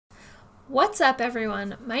What's up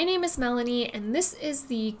everyone? My name is Melanie and this is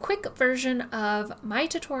the quick version of my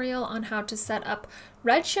tutorial on how to set up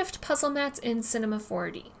Redshift puzzle mats in Cinema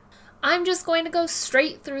 4D. I'm just going to go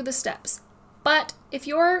straight through the steps, but if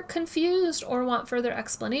you're confused or want further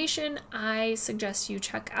explanation, I suggest you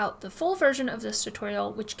check out the full version of this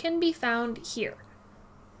tutorial, which can be found here.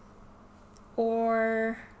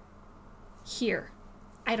 Or here.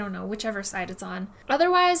 I don't know, whichever side it's on.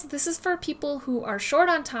 Otherwise, this is for people who are short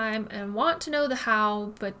on time and want to know the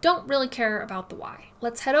how, but don't really care about the why.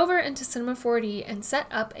 Let's head over into Cinema 4D and set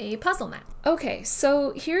up a puzzle mat. Okay,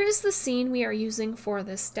 so here is the scene we are using for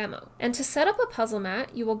this demo. And to set up a puzzle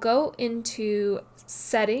mat, you will go into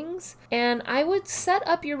Settings, and I would set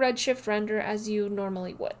up your Redshift render as you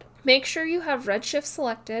normally would. Make sure you have Redshift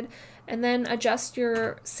selected, and then adjust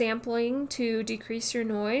your sampling to decrease your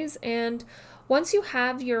noise, and once you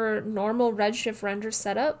have your normal Redshift render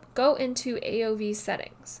setup, go into AOV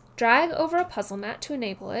settings. Drag over a puzzle mat to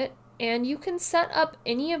enable it, and you can set up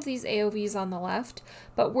any of these AOVs on the left,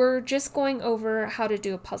 but we're just going over how to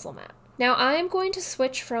do a puzzle mat. Now I'm going to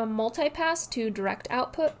switch from multipass to direct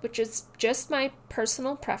output, which is just my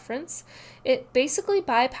personal preference. It basically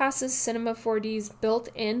bypasses Cinema 4D's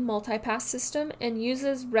built-in multipass system and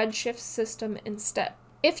uses Redshift system instead.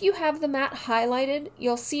 If you have the mat highlighted,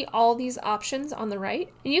 you'll see all these options on the right,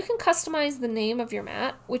 and you can customize the name of your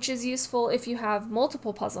mat, which is useful if you have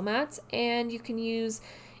multiple puzzle mats, and you can use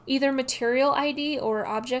either Material ID or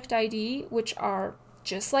Object ID, which are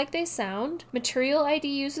just like they sound. Material ID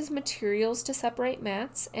uses materials to separate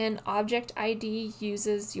mats, and Object ID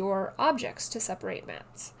uses your objects to separate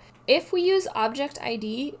mats. If we use Object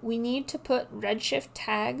ID, we need to put Redshift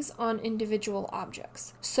tags on individual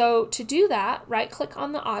objects. So to do that, right-click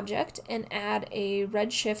on the object and add a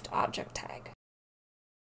Redshift object tag.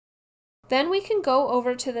 Then we can go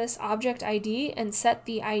over to this Object ID and set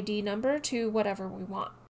the ID number to whatever we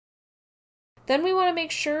want. Then we want to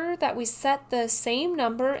make sure that we set the same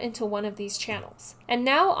number into one of these channels. And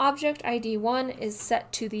now Object ID 1 is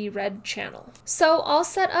set to the red channel. So I'll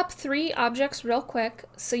set up 3 objects real quick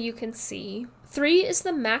so you can see. 3 is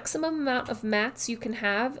the maximum amount of mats you can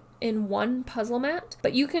have in one puzzle mat,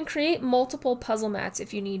 but you can create multiple puzzle mats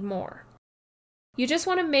if you need more. You just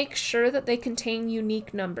want to make sure that they contain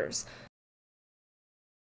unique numbers.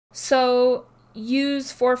 So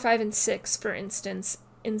use 4, 5, and 6 for instance,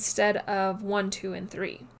 instead of 1, 2, and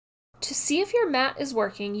 3. To see if your mat is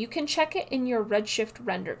working, you can check it in your Redshift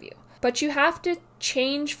render view, but you have to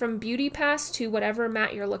change from Beauty Pass to whatever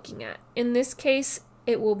mat you're looking at. In this case,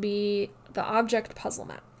 it will be the object puzzle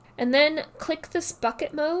mat. And then click this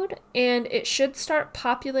bucket mode, and it should start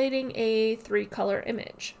populating a 3-color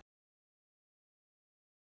image.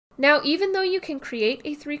 Now, even though you can create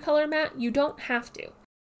a 3-color mat, you don't have to.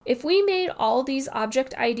 If we made all these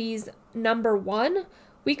object IDs number 1,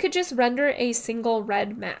 we could just render a single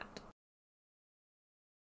red mat.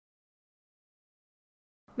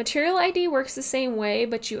 Material ID works the same way,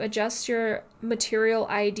 but you adjust your material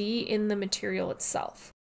ID in the material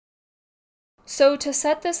itself. So to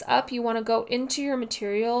set this up, you want to go into your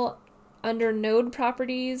material under Node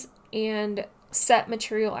Properties and set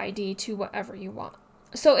Material ID to whatever you want.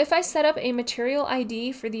 So if I set up a Material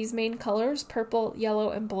ID for these main colors, purple,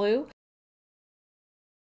 yellow, and blue,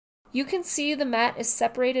 you can see the mat is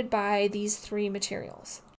separated by these 3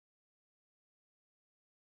 materials.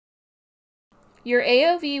 Your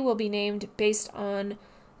AOV will be named based on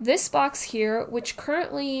this box here, which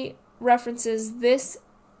currently references this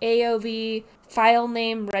AOV file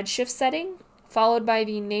name Redshift setting, followed by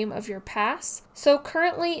the name of your pass. So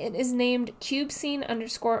currently it is named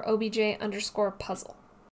cubescene_obj_puzzle.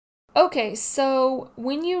 Okay, so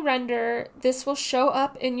when you render, this will show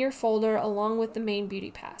up in your folder along with the main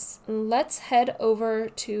Beauty Pass. Let's head over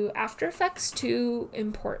to After Effects to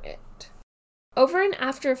import it. Over in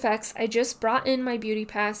After Effects, I just brought in my Beauty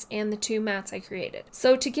Pass and the 2 mats I created.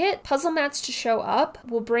 So to get puzzle mats to show up,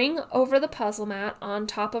 we'll bring over the puzzle mat on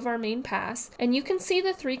top of our main pass, and you can see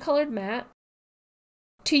the 3-colored mat.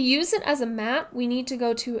 To use it as a mat, we need to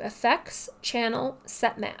go to Effects, Channel,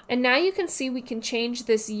 Set Mat. And now you can see we can change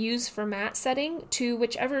this Use for Mat setting to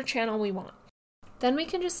whichever channel we want. Then we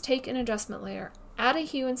can just take an adjustment layer, add a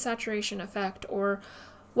hue and saturation effect, or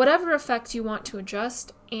whatever effect you want to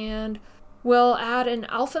adjust, and we'll add an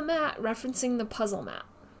alpha mat referencing the puzzle mat.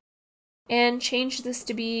 And change this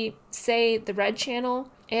to be, say, the red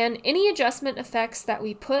channel, and any adjustment effects that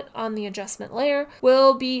we put on the adjustment layer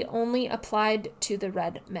will be only applied to the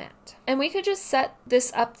red mat. And we could just set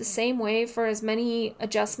this up the same way for as many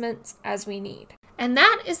adjustments as we need. And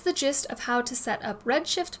that is the gist of how to set up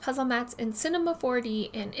Redshift puzzle mats in Cinema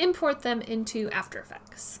 4D and import them into After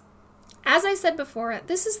Effects. As I said before,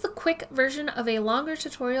 this is the quick version of a longer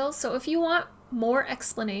tutorial, so if you want more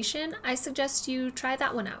explanation, I suggest you try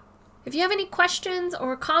that one out. If you have any questions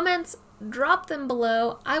or comments, drop them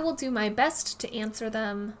below. I will do my best to answer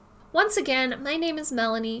them. Once again, my name is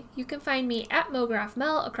Melanie. You can find me at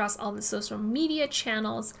MoGraphMel across all the social media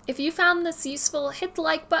channels. If you found this useful, hit the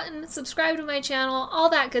like button, subscribe to my channel, all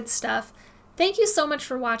that good stuff. Thank you so much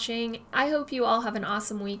for watching. I hope you all have an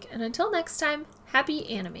awesome week, and until next time, happy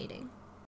animating.